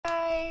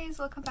guys,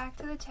 welcome back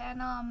to the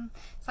channel.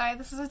 Sorry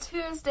this is a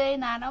Tuesday,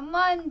 not a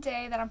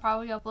Monday that I'm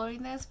probably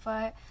uploading this,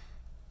 but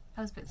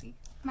I was busy.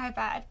 My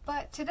bad.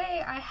 But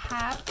today I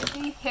have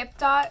the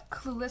HIPDOT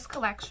Clueless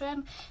collection.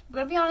 I'm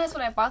gonna be honest,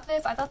 when I bought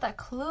this, I thought that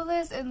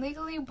Clueless and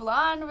Legally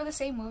Blonde were the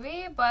same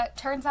movie, but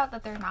turns out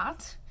that they're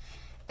not.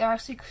 They're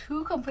actually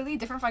two completely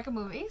different fucking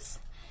movies.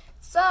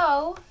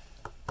 So,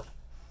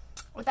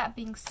 with that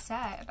being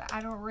said,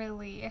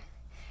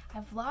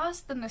 I've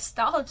lost the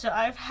nostalgia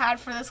I've had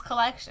for this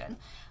collection.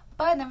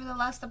 But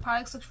nevertheless, the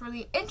products look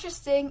really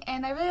interesting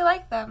and I really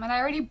like them. And I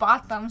already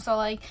bought them, so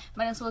like,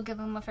 might as well give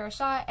them a fair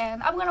shot.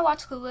 And I'm gonna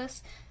watch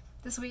Clueless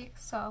this week,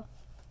 so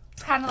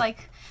it's kind of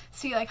like,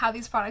 see like how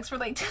these products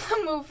relate to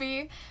the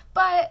movie.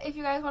 But if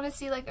you guys want to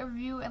see like a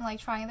review and like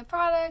trying the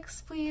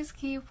products, please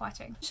keep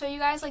watching. Show you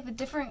guys like the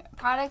different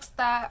products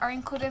that are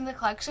included in the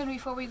collection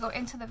before we go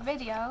into the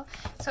video.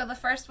 So the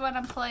first one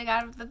I'm pulling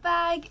out of the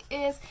bag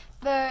is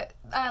the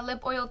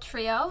lip oil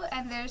trio,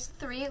 and there's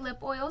 3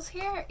 lip oils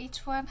here.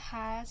 Each one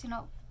has, you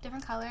know,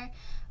 different color.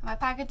 My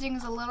packaging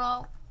is a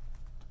little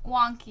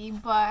wonky,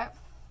 but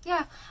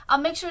yeah, I'll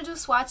make sure to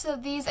swatch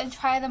of these and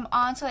try them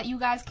on so that you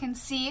guys can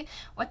see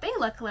what they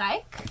look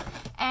like.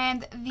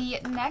 And the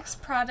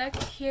next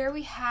product here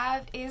we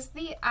have is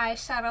the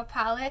eyeshadow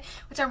palette,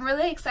 which I'm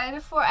really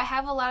excited for. I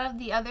have a lot of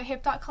the other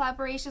HIPDOT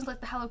collaborations,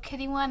 like the Hello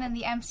Kitty one and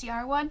the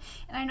MCR one,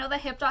 and I know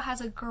that HIPDOT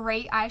has a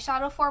great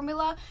eyeshadow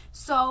formula,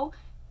 so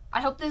I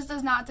hope this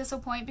does not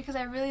disappoint because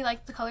I really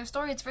like the color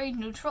story. It's very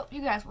neutral.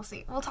 You guys will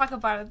see. We'll talk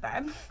about it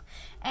then.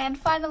 And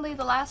finally,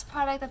 the last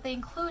product that they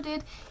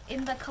included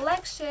in the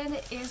collection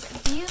is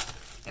these.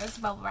 There's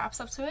bubble wraps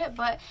up to it,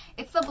 but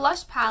it's the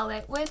blush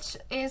palette, which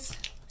is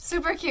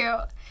super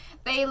cute.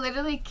 They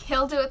literally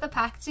killed it with the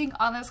packaging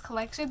on this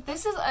collection.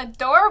 This is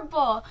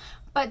adorable.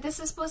 But this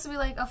is supposed to be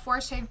like a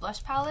 4-shade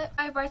blush palette.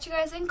 I brought you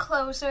guys in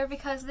closer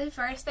because the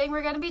first thing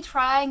we're going to be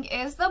trying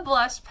is the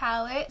blush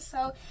palette.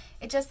 So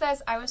it just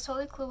says, I was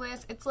totally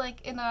clueless. It's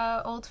like in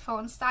a old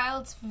phone style.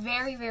 It's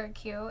very, very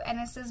cute. And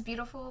it's this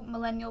beautiful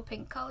millennial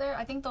pink color.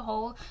 I think the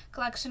whole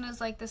collection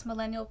is like this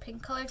millennial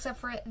pink color, except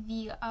for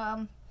the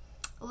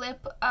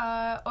lip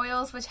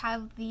oils, which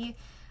have the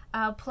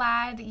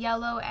plaid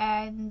yellow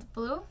and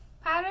blue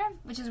pattern,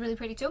 which is really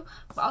pretty too.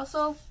 But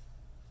also,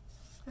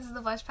 this is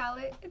the blush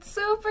palette. It's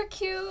super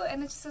cute,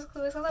 and it just says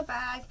Clueless on the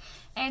back,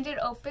 and it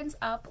opens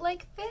up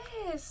like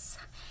this.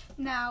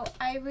 Now,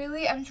 I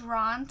really am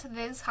drawn to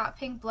this hot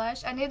pink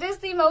blush, and it is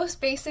the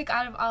most basic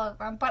out of all of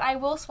them, but I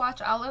will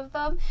swatch all of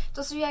them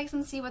just so you guys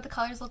can see what the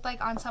colors look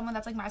like on someone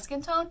that's like my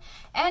skin tone.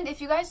 And if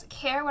you guys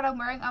care what I'm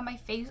wearing on my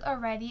face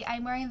already,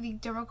 I'm wearing the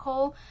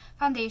Dermaco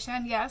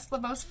foundation. Yes, the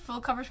most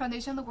full coverage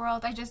foundation in the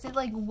world. I just did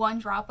like 1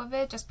 drop of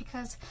it just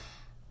because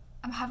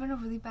I'm having a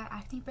really bad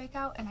acne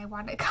breakout and I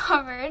want it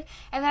covered.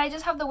 And then I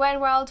just have the Wet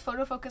n Wild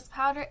Photo Focus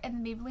Powder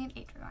and the Maybelline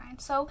Age Rewind.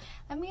 So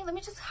let me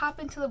just hop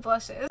into the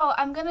blushes. So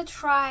I'm gonna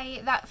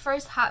try that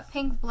first hot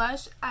pink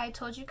blush I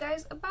told you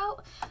guys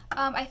about.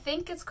 I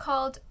think it's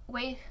called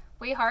Way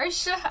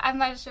Harsh. I'm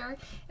not sure.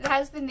 It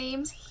has the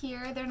names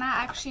here. They're not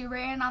actually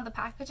written on the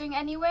packaging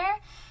anywhere.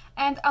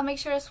 And I'll make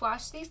sure to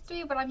swatch these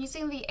 3, but I'm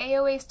using the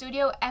AOA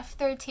Studio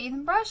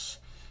F13 brush.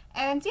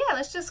 And yeah,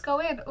 let's just go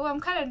in. Oh, I'm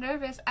kind of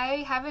nervous.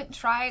 I haven't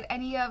tried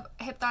any of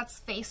HIPDOT's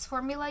face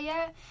formula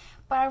yet,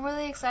 but I'm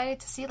really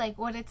excited to see like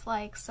what it's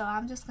like. So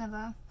I'm just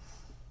gonna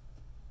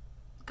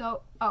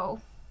go. Oh,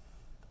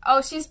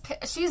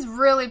 she's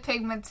really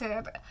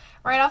pigmented.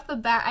 Right off the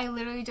bat, I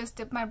literally just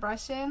dipped my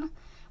brush in,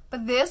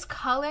 but this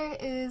color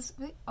is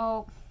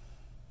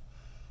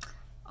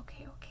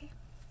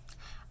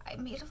I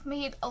may have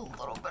made a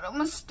little bit of a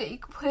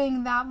mistake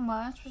putting that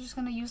much. We're just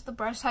going to use the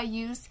brush I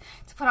used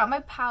to put on my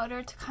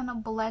powder to kind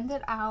of blend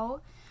it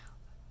out.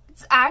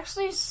 It's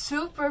actually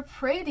super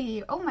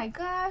pretty. Oh my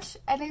gosh.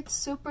 And it's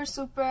super,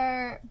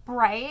 super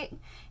bright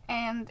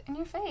and in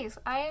your face.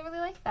 I really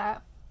like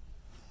that.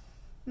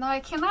 Now, I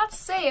cannot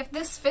say if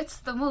this fits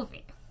the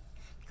movie,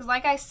 because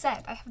like I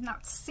said, I have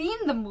not seen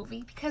the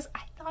movie because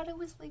I thought it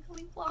was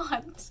Legally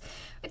Blonde.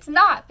 It's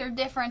not. They're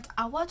different.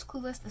 I'll watch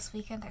Clueless this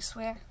weekend, I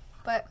swear.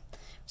 But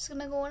I'm just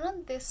gonna go in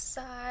on this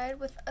side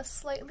with a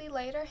slightly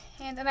lighter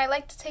hand, and I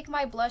like to take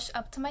my blush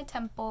up to my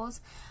temples.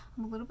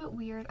 I'm a little bit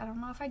weird. I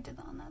don't know if I did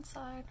that on that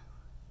side.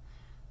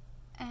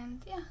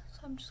 And yeah,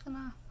 so I'm just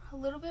gonna a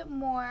little bit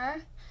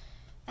more,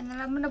 and then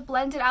I'm gonna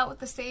blend it out with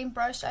the same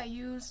brush I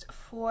used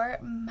for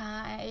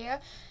my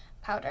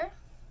powder.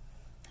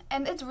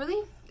 And it's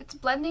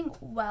blending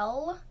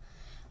well.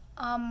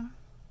 I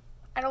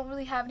don't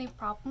really have any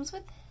problems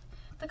with it.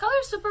 The color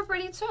is super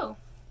pretty too.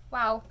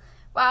 Wow.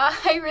 Wow,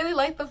 I really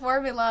like the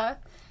formula.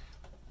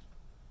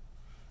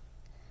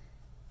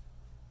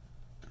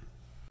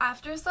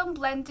 After some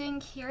blending,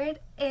 here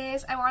it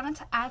is. I wanted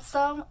to add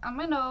some on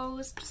my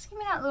nose. Just give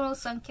me that little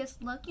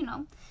sun-kissed look, you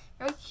know.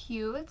 Very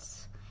cute.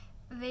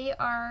 They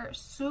are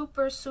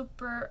super,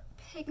 super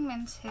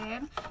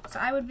pigmented, so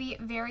I would be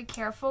very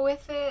careful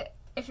with it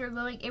if you're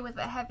going in with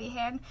a heavy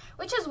hand,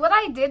 which is what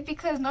I did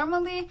because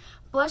normally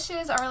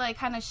blushes are like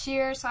kind of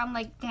sheer, so I'm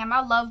like, damn,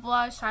 I love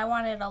blush, I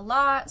want it a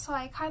lot, so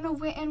I kind of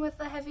went in with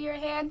a heavier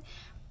hand.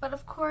 but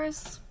of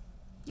course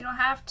you don't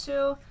have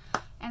to.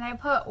 And I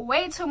put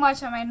way too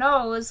much on my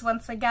nose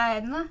once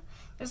again.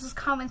 There's this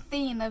common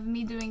theme of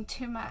me doing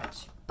too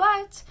much,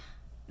 but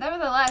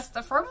nevertheless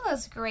the formula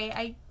is great.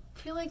 I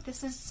feel like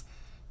this is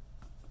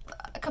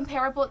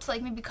comparable to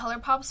like maybe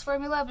ColourPop's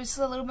formula, but it's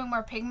just a little bit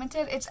more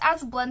pigmented. It's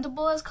as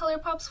blendable as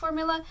ColourPop's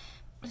formula,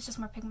 but it's just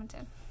more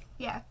pigmented.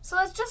 Yeah, so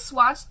let's just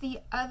swatch the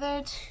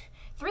other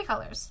three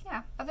colors.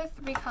 Yeah, other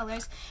three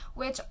colors,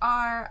 which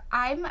are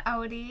I'm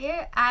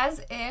Outie,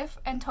 As If,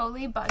 and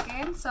Totally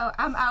Buggin'. So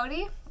I'm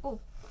Outie,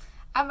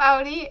 I'm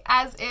Outie,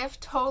 As If,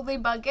 Totally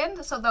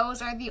Buggin'. So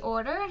those are the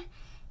order,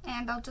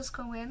 and I'll just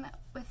go in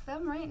with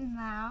them right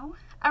now.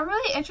 I'm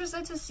really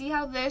interested to see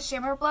how the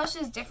shimmer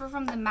blushes differ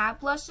from the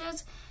matte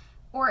blushes,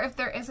 or if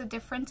there is a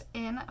difference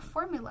in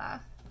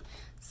formula.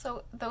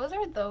 So those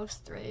are those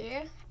three,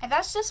 and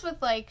that's just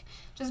with like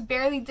just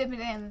barely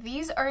dipping in.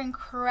 These are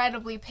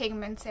incredibly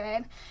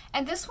pigmented,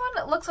 and this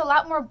one looks a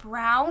lot more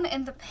brown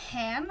in the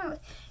pan.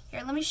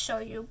 Here, let me show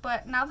you.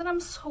 But now that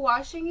I'm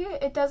swatching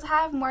it, it does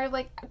have more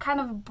like a kind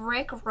of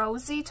brick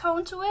rosy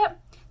tone to it.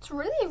 It's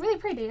really, really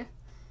pretty.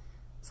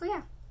 So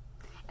yeah.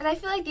 And I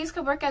feel like these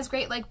could work as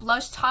great like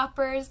blush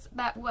toppers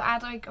that will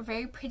add like a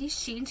very pretty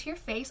sheen to your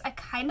face. I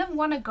kind of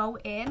want to go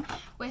in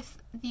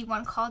with the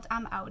one called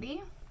I'm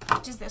Outie,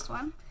 which is this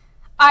one.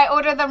 I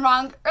ordered them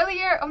wrong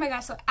earlier. Oh my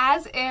gosh. So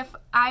As If,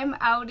 I'm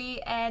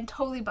Outie, and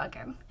Totally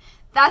Buggin'.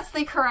 That's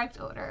the correct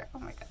order. Oh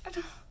my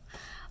god.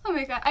 Oh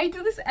my god. I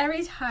do this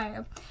every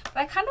time. But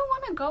I kind of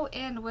want to go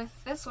in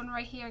with this one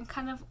right here and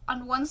kind of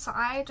on one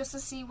side just to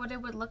see what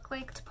it would look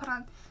like to put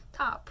on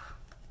top.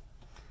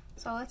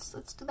 So let's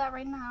do that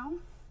right now.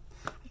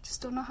 I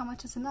just don't know how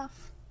much is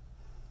enough.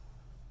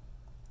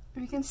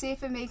 We can see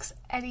if it makes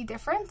any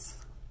difference.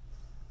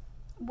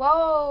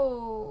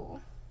 Whoa!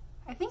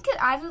 I think it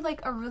added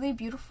like a really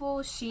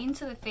beautiful sheen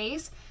to the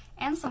face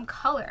and some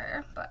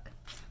color, but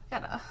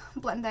gotta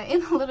blend that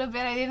in a little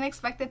bit. I didn't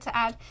expect it to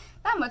add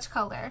that much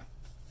color.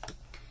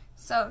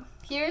 So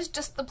here's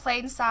just the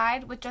plain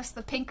side with just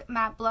the pink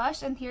matte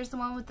blush, and here's the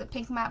one with the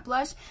pink matte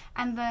blush,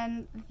 and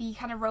then the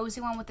kind of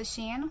rosy one with the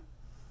sheen.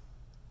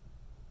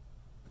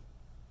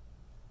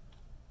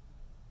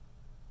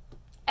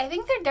 I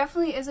think there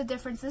definitely is a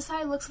difference. This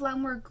side looks a lot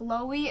more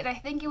glowy, and I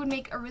think it would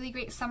make a really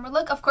great summer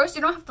look. Of course,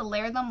 you don't have to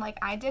layer them like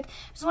I did.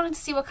 Just wanted to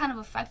see what kind of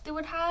effect it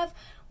would have.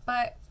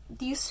 But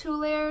these two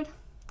layered,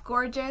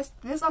 gorgeous.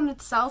 This on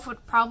itself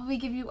would probably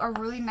give you a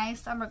really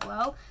nice summer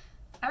glow.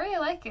 I really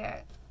like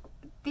it.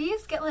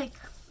 These get like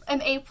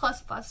an A++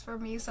 for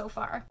me so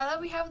far. Now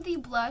that we have the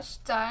blush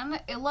done,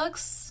 it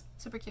looks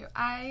super cute.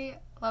 I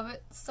love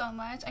it so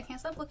much. I can't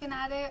stop looking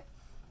at it.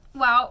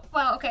 Wow,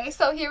 okay,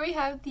 so here we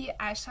have the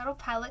eyeshadow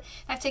palette.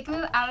 I've taken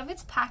it out of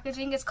its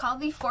packaging. It's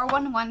called the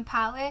 411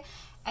 palette.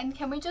 And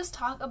can we just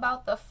talk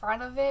about the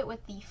front of it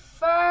with the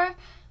fur?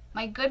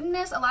 My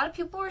goodness, a lot of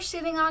people were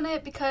shitting on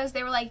it because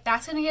they were like,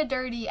 that's gonna get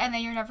dirty and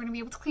then you're never gonna be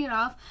able to clean it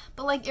off.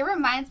 But like, it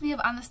reminds me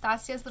of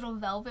Anastasia's little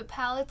velvet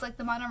palettes, like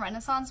the Modern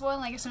Renaissance one.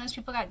 Like, as soon as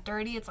people got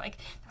dirty, it's like,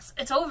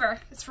 it's over,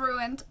 it's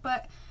ruined.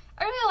 But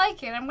I really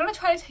like it. I'm gonna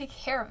try to take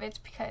care of it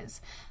because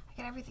I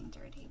get everything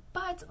dirty.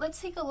 But let's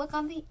take a look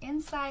on the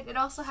inside. It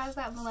also has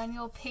that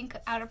millennial pink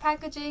outer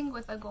packaging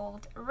with a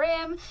gold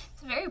rim.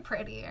 It's very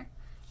pretty.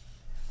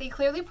 They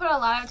clearly put a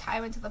lot of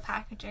time into the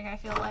packaging, I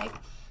feel like.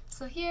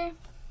 So here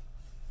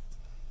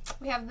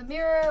we have the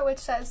mirror, which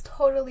says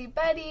Totally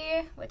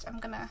Betty, which I'm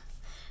gonna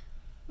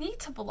need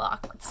to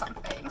block with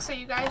something so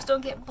you guys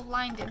don't get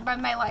blinded by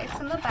my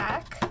lights in the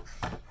back.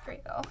 Here we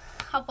go.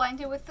 I'll blind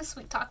you with the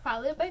Sweet Talk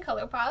palette by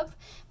ColourPop.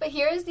 But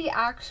here is the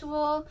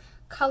actual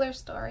color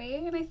story,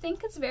 and I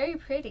think it's very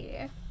pretty.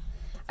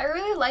 I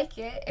really like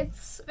it.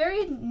 It's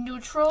very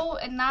neutral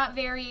and not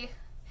very,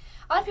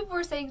 a lot of people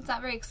were saying it's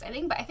not very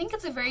exciting, but I think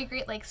it's a very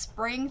great like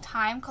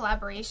springtime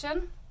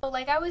collaboration. So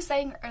like I was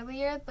saying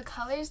earlier, the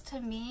colors to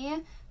me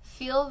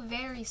feel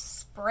very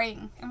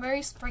spring and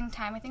very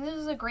springtime. I think this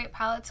is a great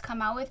palette to come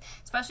out with,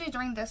 especially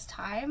during this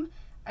time.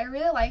 I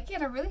really like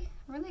it. I'm really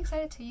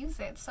excited to use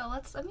it. So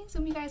let me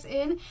zoom you guys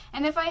in.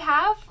 And if I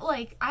have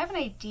an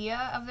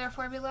idea of their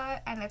formula,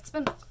 and it's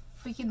been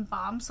freaking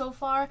bomb so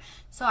far,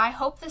 so I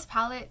hope this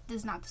palette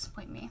does not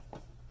disappoint me.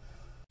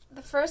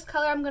 The first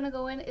color I'm gonna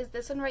go in is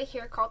this one right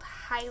here called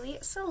Highly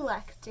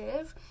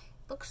Selective.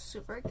 Looks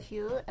super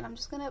cute, and I'm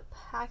just gonna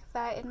pack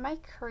that in my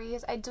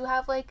crease. I do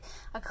have like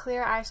a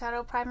clear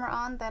eyeshadow primer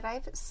on that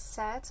I've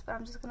set, but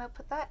I'm just gonna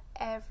put that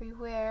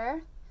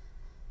everywhere.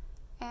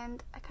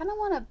 And I kind of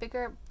want a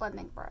bigger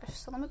blending brush,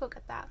 so let me go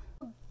get that.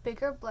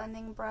 Bigger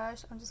blending brush.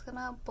 I'm just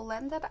gonna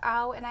blend that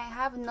out, and I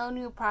have no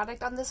new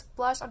product on this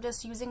blush. I'm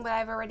just using what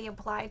I've already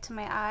applied to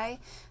my eye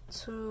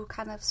to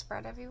kind of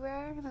spread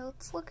everywhere, and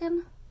it's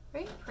looking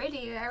very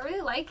pretty. I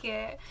really like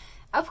it.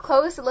 Up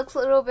close it looks a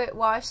little bit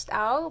washed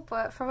out,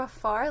 but from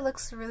afar it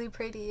looks really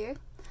pretty.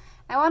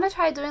 I want to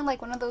try doing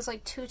like one of those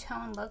like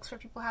two-tone looks where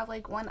people have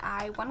like one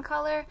eye one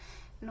color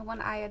and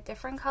one eye a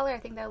different color. I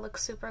think that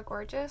looks super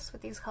gorgeous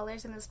with these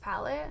colors in this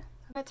palette.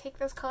 I'm gonna take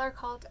this color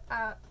called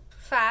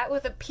Fat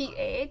with a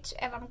PH,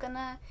 and I'm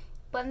gonna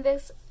blend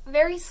this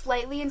very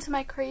slightly into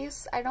my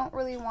crease. I don't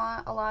really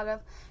want a lot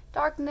of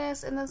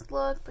darkness in this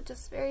look, but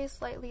just very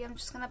slightly. I'm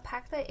just going to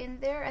pack that in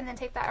there and then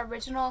take that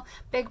original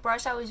big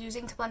brush I was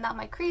using to blend out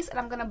my crease, and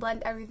I'm going to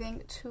blend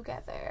everything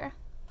together.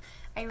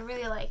 I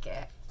really like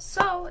it.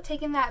 So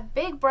taking that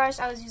big brush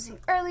I was using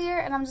earlier,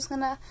 and I'm just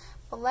going to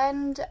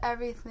blend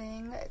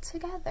everything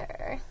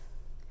together.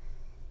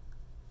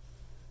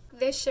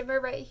 This shimmer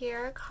right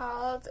here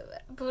called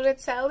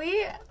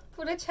Botticelli.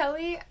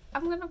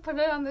 I'm gonna put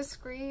it on the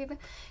screen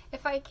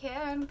if I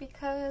can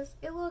because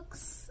it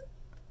looks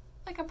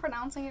like I'm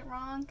pronouncing it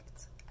wrong.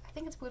 I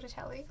think it's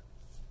Botticelli.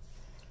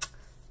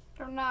 I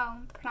don't know.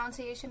 The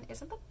pronunciation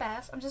isn't the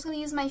best. I'm just gonna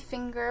use my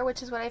finger,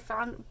 which is what I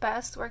found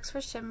best works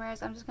for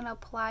shimmers. I'm just gonna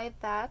apply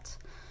that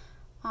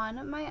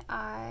on my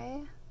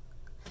eye.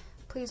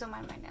 Please don't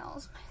mind my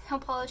nails. My nail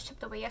polish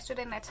chipped away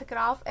yesterday and I took it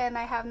off, and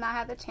I have not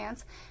had the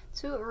chance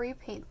to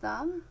repaint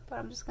them. But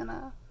I'm just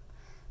gonna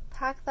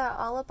pack that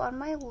all up on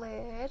my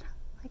lid,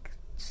 like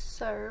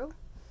so.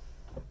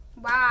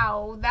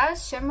 Wow, that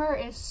shimmer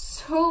is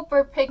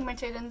super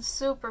pigmented and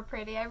super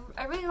pretty.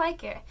 I really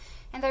like it.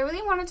 And I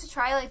really wanted to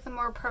try like the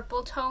more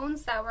purple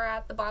tones that were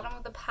at the bottom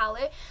of the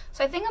palette.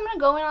 So I think I'm going to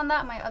go in on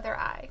that in my other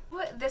eye.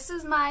 This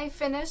is my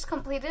finished,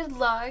 completed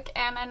look.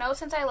 And I know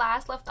since I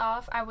last left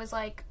off, I was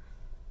like,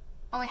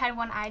 only had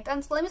one eye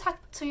done. So let me talk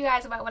to you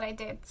guys about what I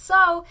did.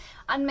 So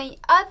on my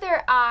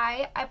other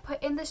eye, I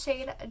put in the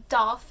shade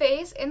Doll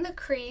Face in the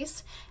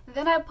crease.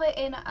 Then I put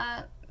in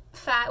a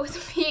Fat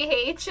with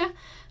PH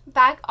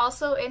back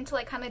also in to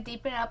like kind of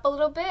deepen it up a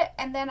little bit.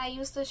 And then I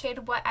used the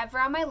shade Whatever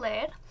on my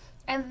lid.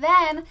 And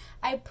then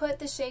I put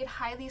the shade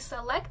Highly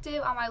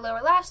Selective on my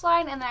lower lash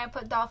line, and then I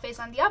put Doll Face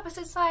on the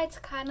opposite side to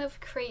kind of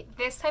create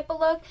this type of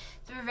look.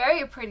 They're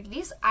very pretty.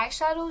 These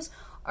eyeshadows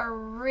are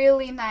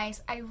really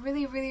nice. I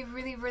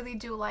really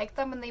do like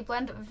them, and they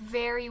blend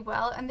very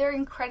well, and they're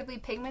incredibly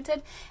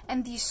pigmented,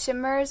 and these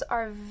shimmers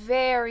are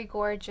very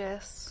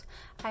gorgeous,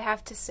 I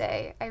have to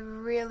say. I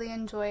really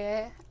enjoy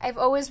it. I've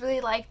always really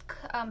liked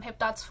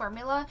HIPDOT's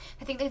formula.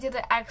 I think they did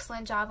an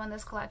excellent job on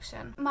this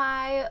collection.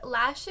 My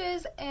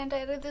lashes, and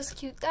I did this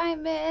cute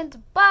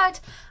diamond, but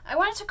I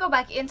wanted to go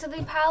back into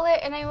the palette,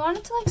 and I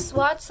wanted to like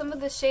swatch some of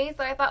the shades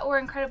that I thought were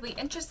incredibly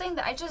interesting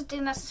that I just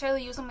didn't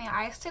necessarily use on my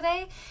eyes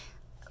today.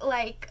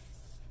 Like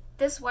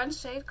this one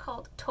shade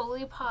called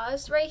Totally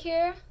Paused right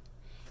here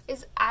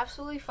is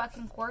absolutely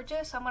fucking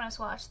gorgeous. So I'm gonna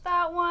swatch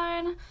that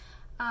one.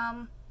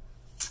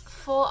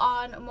 Full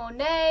on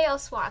Monet, I'll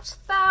swatch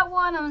that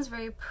one. That one's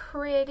very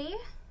pretty.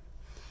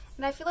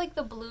 And I feel like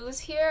the blues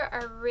here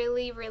are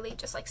really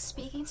just like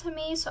speaking to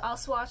me, so I'll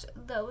swatch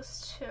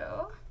those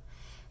two.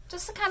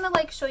 Just to kind of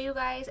like show you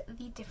guys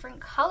the different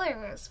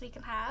colors we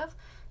can have.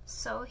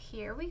 So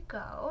here we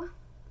go.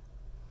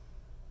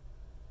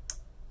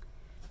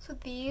 So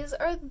these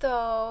are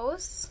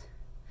those.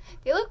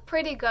 They look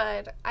pretty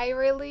good. I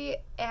really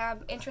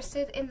am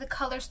interested in the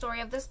color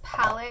story of this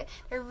palette.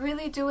 I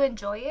really do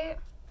enjoy it.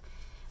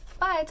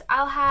 But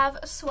I'll have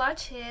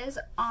swatches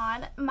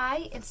on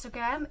my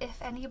Instagram if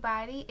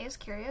anybody is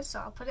curious. So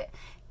I'll put it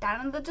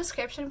down in the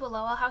description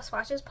below. I'll have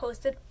swatches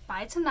posted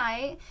by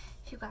tonight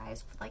if you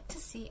guys would like to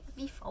see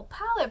the full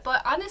palette.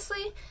 But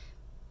honestly,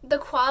 the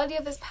quality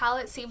of this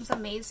palette seems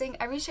amazing.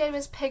 Every shade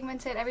was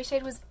pigmented. Every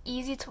shade was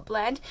easy to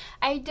blend.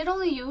 I did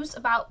only use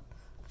about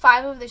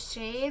 5 of the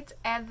shades,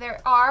 and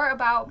there are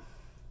about,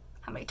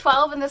 how many,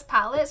 12 in this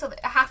palette, so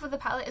half of the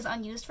palette is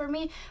unused for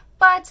me.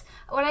 But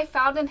what I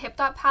found in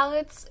HIPDOT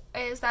palettes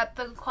is that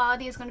the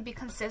quality is going to be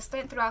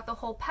consistent throughout the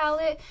whole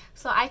palette,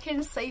 so I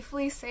can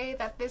safely say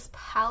that this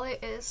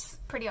palette is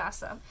pretty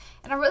awesome.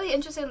 And I'm really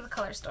interested in the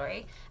color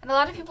story. And a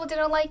lot of people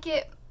didn't like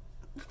it.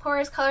 Of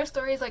course, color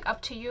story is like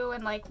up to you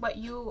and like what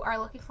you are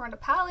looking for in a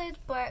palette,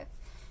 but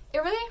it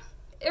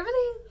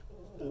really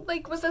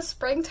like was a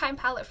springtime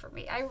palette for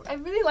me. I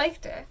really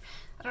liked it.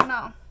 I don't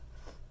know.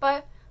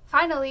 But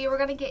finally, we're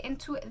gonna get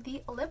into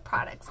the lip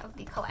products of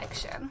the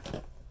collection.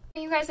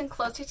 You guys in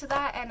closer to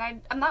that,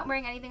 and I'm not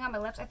wearing anything on my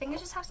lips. I think I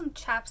just have some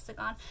chapstick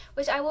on,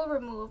 which I will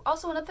remove.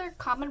 Also, another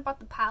comment about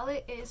the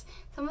palette is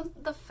some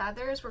of the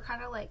feathers were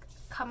kind of like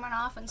coming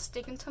off and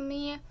sticking to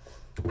me.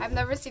 I've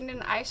never seen an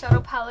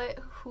eyeshadow palette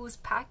whose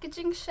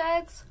packaging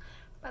sheds,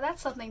 but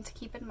that's something to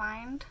keep in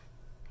mind.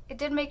 It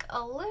did make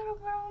a little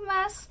bit of a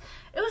mess.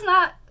 It was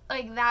not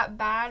like that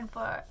bad,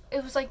 but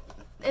it was like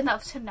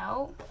enough to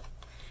know.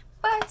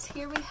 But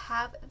here we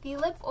have the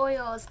lip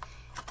oils,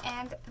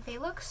 and they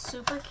look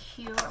super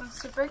cute. I'm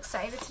super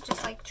excited to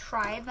just like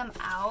try them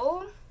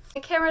out. The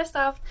camera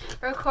stopped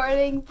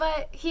recording,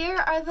 but here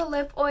are the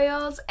lip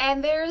oils,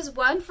 and there's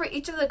one for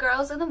each of the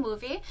girls in the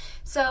movie.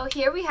 So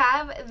here we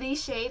have the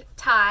shade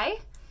Thai,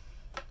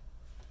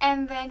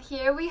 and then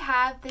here we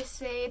have the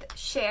shade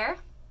Share,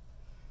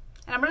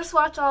 and I'm going to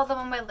swatch all of them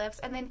on my lips.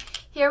 And then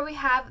here we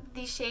have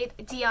the shade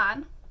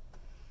Dion.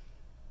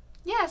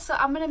 Yeah, so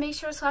I'm going to make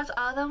sure to swatch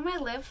all of them on my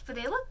lips, but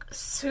they look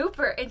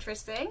super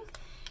interesting.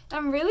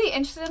 I'm really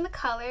interested in the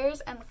colors,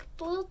 and look at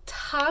the little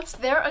tops.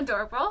 They're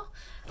adorable,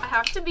 I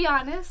have to be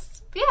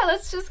honest. But yeah,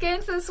 let's just get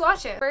into the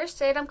swatches. First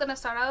shade I'm going to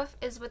start off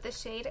is with the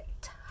shade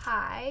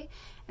Thai,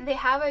 And they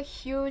have a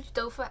huge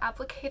doe foot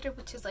applicator,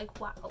 which is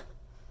like, wow,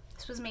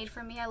 this was made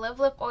for me. I love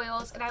lip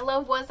oils, and I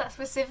love ones that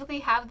specifically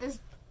have this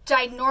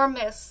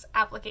ginormous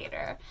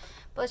applicator.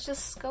 But let's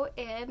just go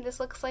in. This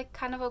looks like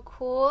kind of a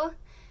cool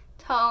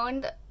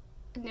toned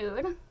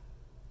nude.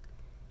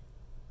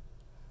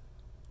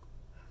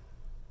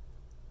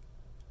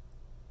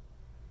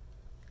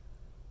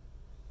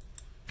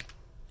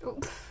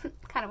 Ooh,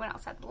 kind of went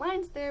outside the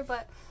lines there,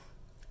 but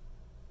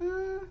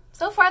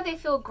so far they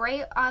feel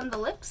great on the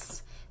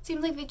lips. It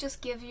seems like they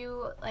just give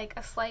you like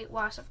a slight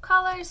wash of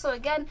color. So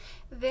again,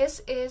 this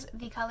is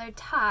the color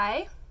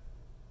Thai.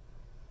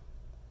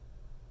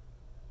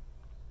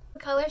 The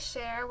color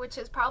Share, which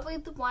is probably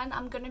the one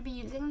I'm going to be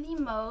using the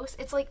most.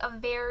 It's like a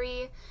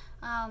very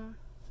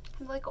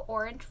like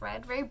orange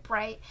red, very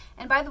bright.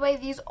 And by the way,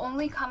 these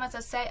only come as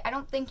a set. I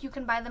don't think you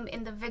can buy them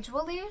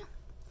individually.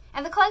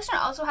 And the collection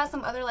also has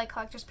some other like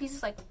collector's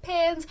pieces like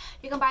pins.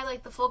 You can buy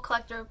like the full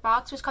collector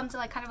box, which comes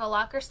in like kind of a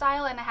locker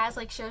style, and it has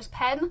like Cher's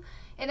pen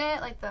in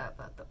it, like the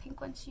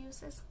pink one she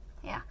uses.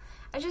 Yeah,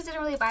 I just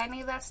didn't really buy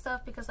any of that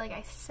stuff because, like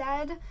I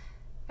said,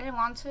 I didn't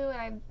want to, and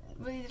I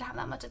really didn't have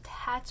that much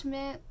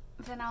attachment.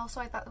 But then also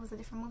I thought it was a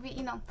different movie.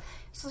 You know,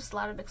 it's just a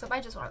lot of mix up. I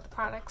just wanted the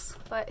products.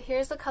 But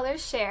here's the color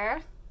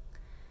Share,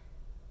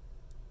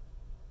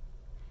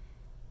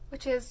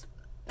 which is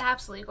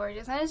absolutely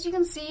gorgeous. And as you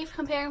can see,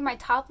 comparing my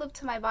top lip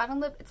to my bottom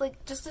lip, it's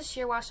like just a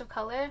sheer wash of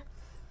color,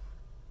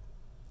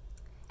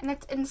 and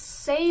it's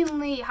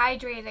insanely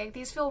hydrating.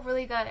 These feel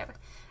really good. I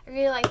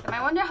really like them.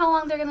 I wonder how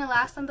long they're gonna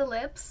last on the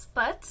lips,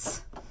 but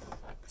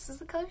this is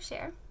the color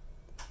Share.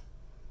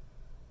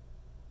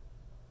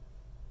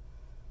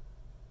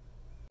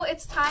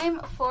 It's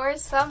time for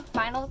some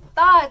final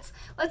thoughts.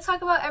 Let's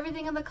talk about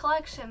everything in the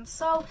collection.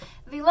 So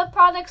the lip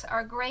products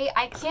are great.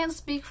 I can't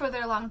speak for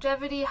their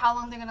longevity, how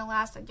long they're going to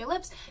last on your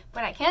lips.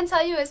 What I can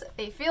tell you is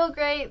they feel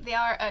great. They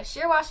are a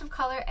sheer wash of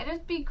color, and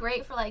it'd be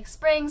great for like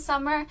spring,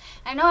 summer.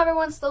 I know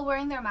everyone's still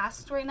wearing their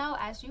masks right now,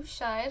 as you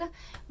should.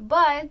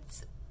 But,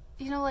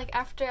 you know, like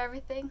after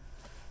everything.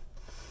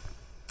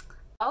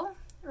 Oh.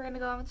 We're going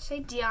to go in with the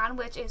shade Dion,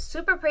 which is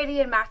super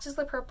pretty and matches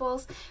the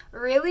purples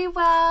really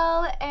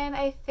well. And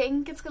I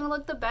think it's going to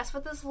look the best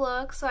with this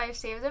look, so I've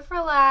saved it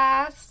for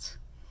last.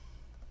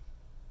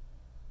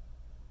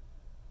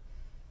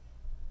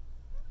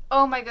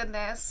 Oh my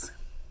goodness.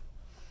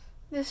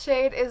 This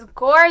shade is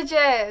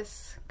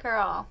gorgeous,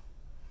 girl.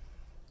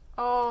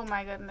 Oh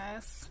my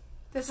goodness.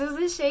 This is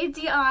the shade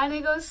Dion.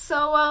 It goes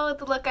so well with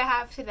the look I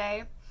have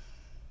today.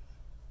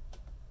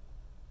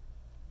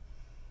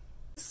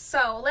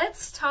 So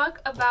let's talk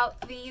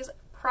about these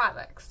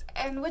products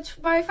and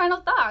my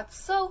final thoughts.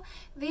 So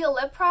the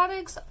lip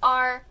products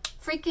are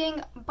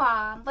freaking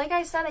bomb. Like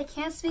I said, I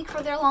can't speak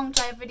for their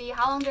longevity,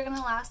 how long they're gonna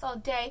last all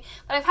day,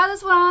 but I've had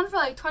this one on for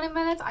like 20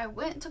 minutes. I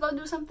went to go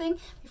do something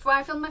before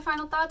I filmed my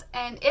final thoughts,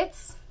 and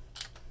it's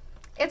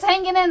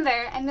hanging in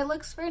there, and it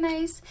looks very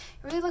nice.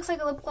 It really looks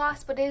like a lip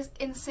gloss, but it is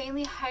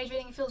insanely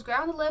hydrating. It feels great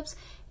on the lips.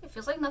 It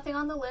feels like nothing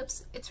on the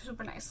lips. It's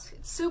super nice.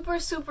 It's super,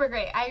 super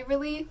great. I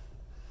really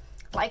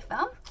like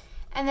them.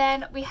 And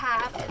then we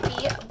have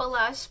the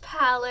blush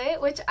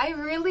palette, which I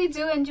really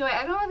do enjoy.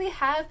 I don't really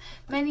have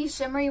many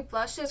shimmery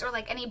blushes or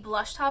like any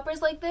blush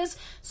toppers like this,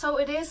 so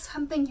it is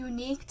something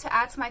unique to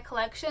add to my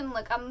collection.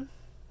 Like I'm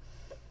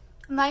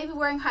not even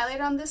wearing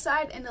highlighter on this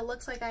side, and it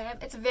looks like I am.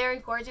 It's very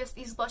gorgeous.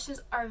 These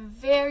blushes are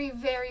very,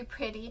 very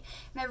pretty,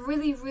 and I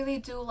really, really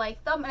do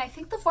like them. And I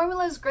think the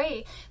formula is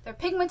great. They're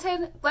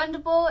pigmented,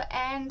 blendable,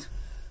 and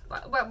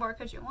what more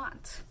could you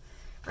want?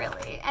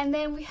 Really. And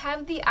then we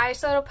have the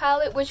eyeshadow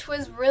palette, which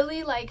was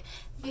really like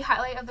the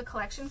highlight of the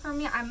collection for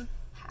me.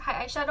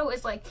 Eyeshadow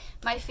is like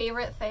my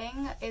favorite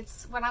thing.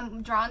 It's what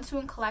I'm drawn to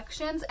in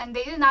collections, and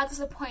they did not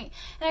disappoint.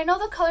 And I know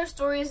the color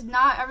story is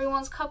not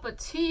everyone's cup of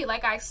tea,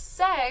 like I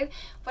said,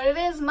 but it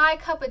is my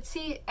cup of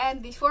tea,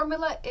 and the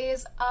formula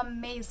is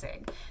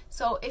amazing.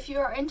 So if you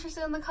are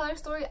interested in the color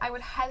story, I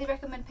would highly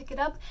recommend pick it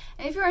up.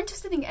 And if you're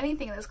interested in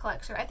anything in this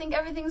collection, I think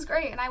everything's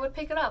great, and I would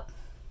pick it up.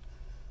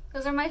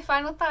 Those are my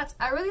final thoughts.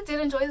 I really did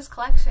enjoy this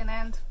collection,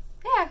 and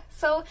yeah,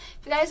 so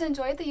if you guys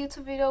enjoyed the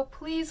YouTube video,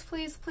 please,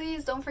 please,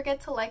 please don't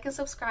forget to like and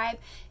subscribe.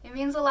 It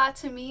means a lot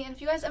to me. And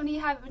if you guys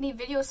have any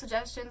video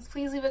suggestions,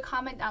 please leave a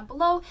comment down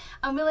below.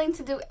 I'm willing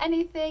to do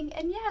anything.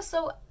 And yeah,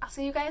 so I'll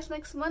see you guys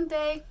next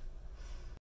Monday.